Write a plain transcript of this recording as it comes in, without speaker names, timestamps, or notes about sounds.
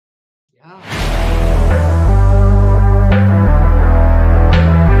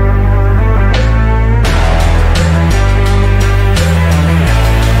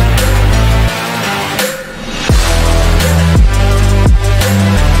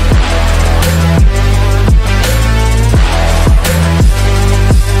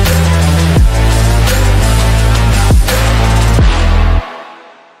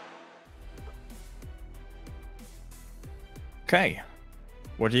Okay.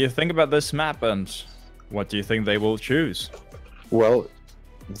 What do you think about this map, and what do you think they will choose? Well,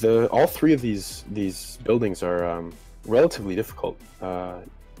 all three of these buildings are relatively difficult,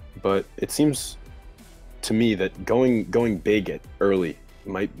 but it seems to me that going big at early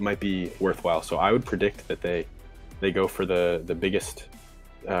might be worthwhile. So I would predict that they go for the biggest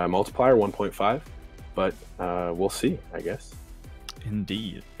multiplier, 1.5, but we'll see, I guess.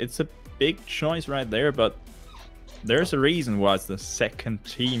 Indeed, it's a big choice right there, but there's a reason why it's the second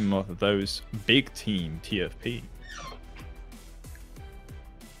team of those big team TFP.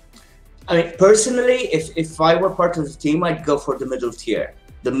 I mean, personally, if I were part of the team, I'd go for the middle tier,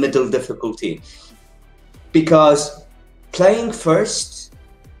 the middle difficulty, because playing first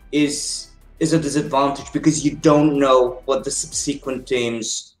is a disadvantage because you don't know what the subsequent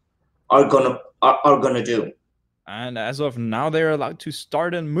teams are gonna do. And as of now, they're allowed to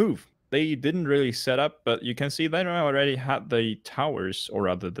start and move. They didn't really set up, but you can see they already had the towers, or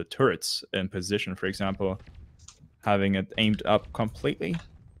rather the turrets, in position. For example, having it aimed up completely.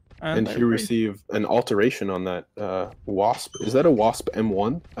 And you receive an alteration on that Wasp. Is that a Wasp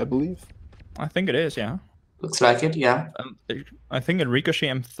M1, I believe? I think it is, yeah. Looks like it, yeah. I think a Ricochet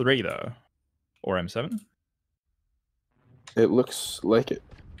M3, though. Or M7? It looks like it.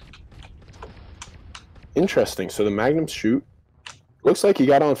 Interesting. So the Magnum shoot looks like he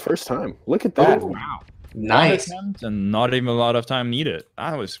got on first time. Look at that. Oh, wow. Nice. And not even a lot of time needed.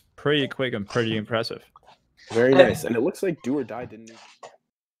 That was pretty quick and pretty impressive. Very nice. And it looks like Do or Die didn't need...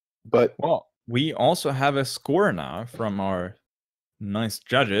 But well, we also have a score now from our nice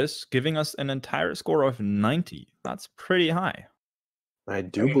judges, giving us an entire score of 90. That's pretty high. I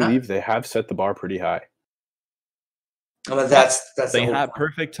do believe they have set the bar pretty high. Well, that's they had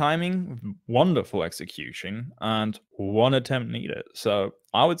perfect timing, wonderful execution, and one attempt needed. So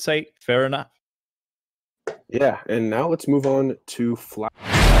I would say fair enough. Yeah, and now let's move on to flat.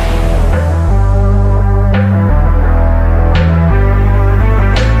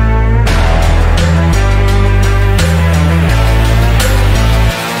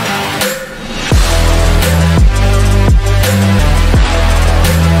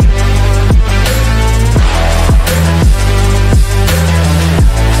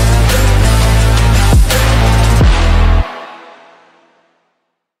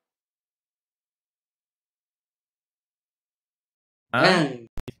 And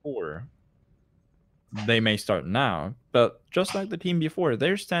before, they may start now, but just like the team before,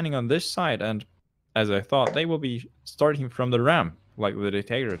 they're standing on this side, and as I thought, they will be starting from the ramp, like the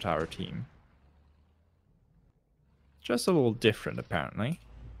Dictator Tower team. Just a little different, apparently.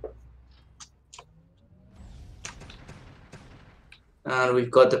 And we've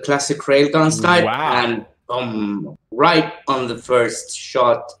got the classic railgun style, wow. And right on the first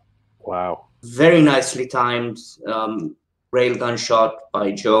shot. Wow. Very nicely timed. Railgun shot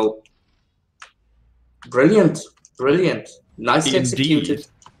by Joe. Brilliant, brilliant. Nicely executed.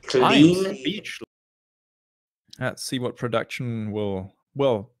 Clean. Let's see what production will...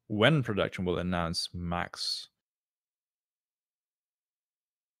 Well, when production will announce Max.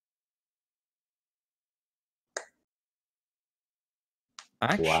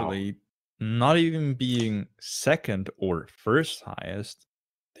 Actually, not even being second or first highest,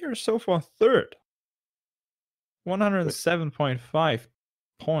 they're so far third. 107.5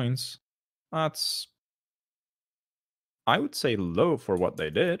 points. That's, I would say, low for what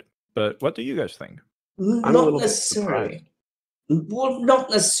they did. But what do you guys think? Not necessarily. Well, not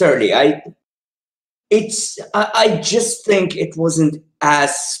necessarily. I just think it wasn't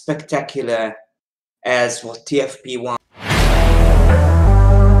as spectacular as what TFP1.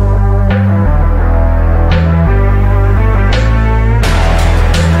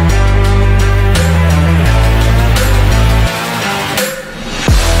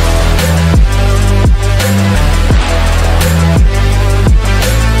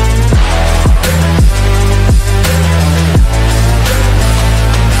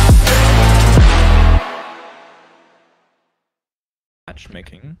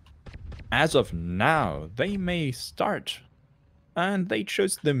 Matchmaking. As of now, they may start, and they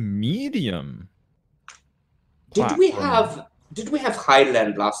chose the medium. Did we have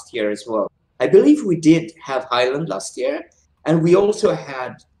Highland last year as well? I believe we did have Highland last year, and we also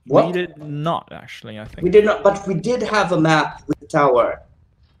had what? We did not, actually. I think we did not, but we did have a map with the tower.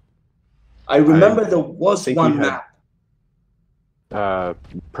 I remember there was one map.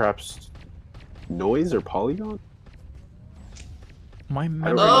 Perhaps Noise or Polygon. My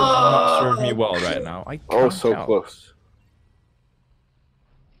memory does not serve me well right now. So close.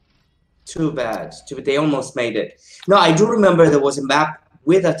 Too bad. They almost made it. No, I do remember there was a map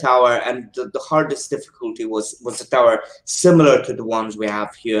with a tower, and the hardest difficulty was a tower similar to the ones we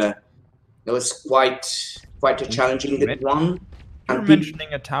have here. It was quite a challenging one. You're And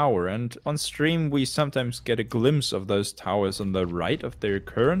mentioning a tower, and on stream we sometimes get a glimpse of those towers on the right of their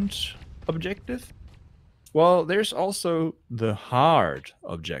current objective. Well, there's also the hard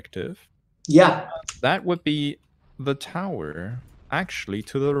objective. yeah, That would be the tower actually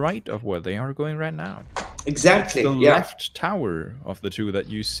to the right of where they are going right now. exactly. The Yeah, left tower of the two that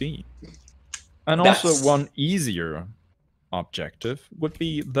you see. And also one easier objective would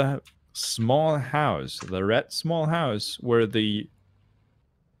be the small house, the red small house where the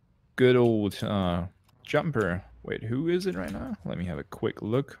good old jumper. Wait, who is it right now? Let me have a quick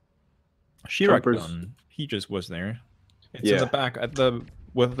look. Shirakan. He just was there. It's in the back at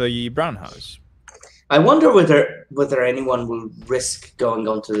with the brown house. I wonder whether anyone will risk going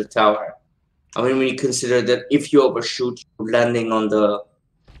onto the tower. I mean, when you consider that if you overshoot, you're landing on the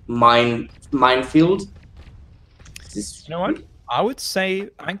minefield. You know what? I would say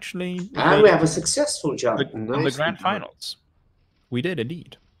actually. And we have a successful jump. In the grand finals. We did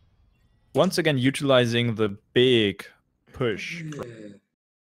indeed. Once again, utilizing the big push.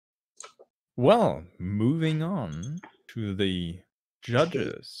 Well, moving on to the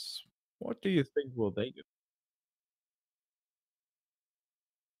judges. What do you think will they do?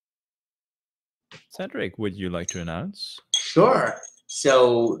 Cedric, would you like to announce? Sure.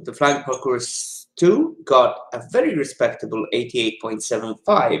 So the Flying Parkourists 2 got a very respectable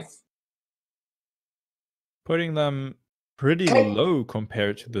 88.75. Putting them pretty low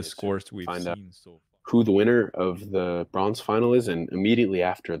compared to the scores we've seen so far. Who the winner of the bronze final is, and immediately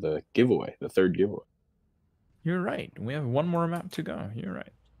after the giveaway, the third giveaway. You're right. We have one more map to go. You're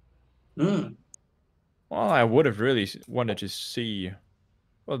right. Mm. Well, I would have really wanted to see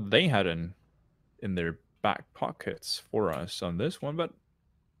what they had in their back pockets for us on this one, but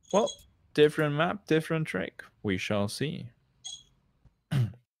well, different map, different trick. We shall see.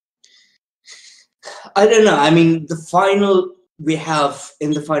 I don't know. I mean, the final we have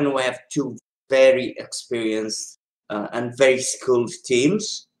two very experienced and very skilled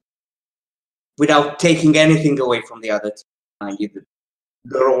teams. Without taking anything away from the other team,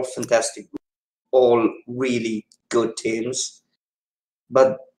 they're all fantastic, all really good teams.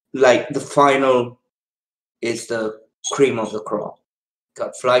 But like the final is the cream of the crop.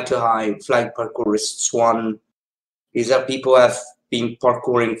 Got Fly to High, Flying Parkourists 1. These are people who have been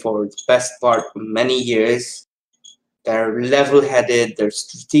parkouring for the best part of many years. They're level-headed, they're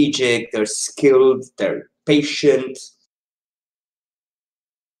strategic, they're skilled, they're patient.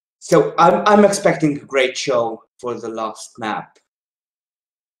 So I'm expecting a great show for the last map.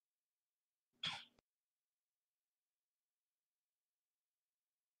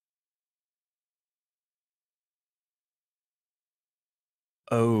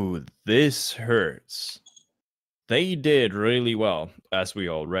 Oh, this hurts. They did really well, as we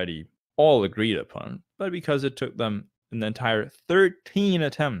already all agreed upon, but because it took them an entire 13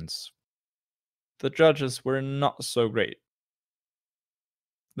 attempts, the judges were not so great.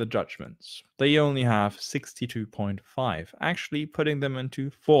 The judgments. They only have 62.5, actually putting them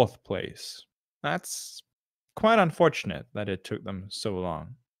into 4th place. That's quite unfortunate that it took them so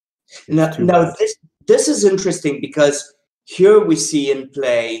long. Now this is interesting because here we see in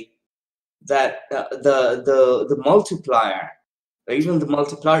play that the multiplier, or even the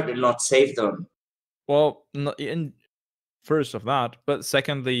multiplier, did not save them. Well, first of that, but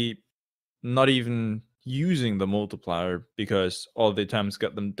secondly, not even using the multiplier because all the attempts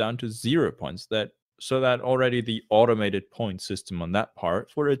got them down to 0 points. So that already the automated point system on that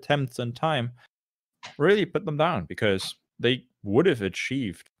part for attempts and time really put them down because they would have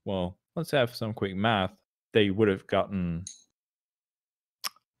achieved, well, let's have some quick math. They would have gotten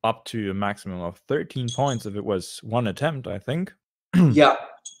up to a maximum of 13 points if it was one attempt, I think. Yeah.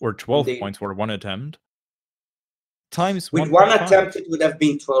 Or 12 points for one attempt. Times with 1 attempt, it would have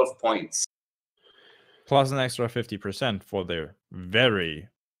been 12 points. Plus an extra 50% for their very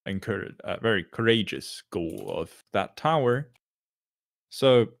courageous goal of that tower.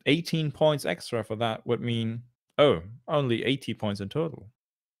 So 18 points extra for that would mean, only 80 points in total.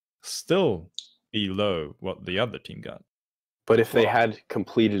 Still below what the other team got. But if they had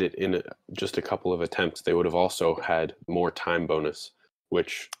completed it in just a couple of attempts, they would have also had more time bonus,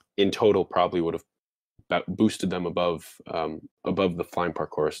 which in total probably would have boosted them above the Flying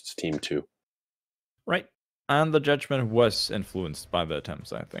Parkourists team too. Right. And the judgment was influenced by the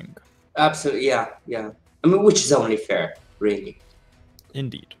attempts, I think. Absolutely, yeah. I mean, which is only fair, really.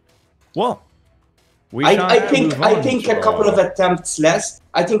 Indeed. Well, I think a couple of attempts less.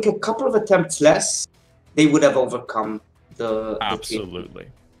 They would have overcome the team. Absolutely.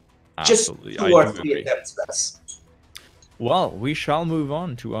 Just Absolutely. 2 I or do 3 agree. attempts less. Well, we shall move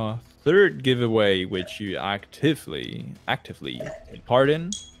on to our third giveaway, which you actively take part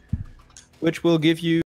in, which will give you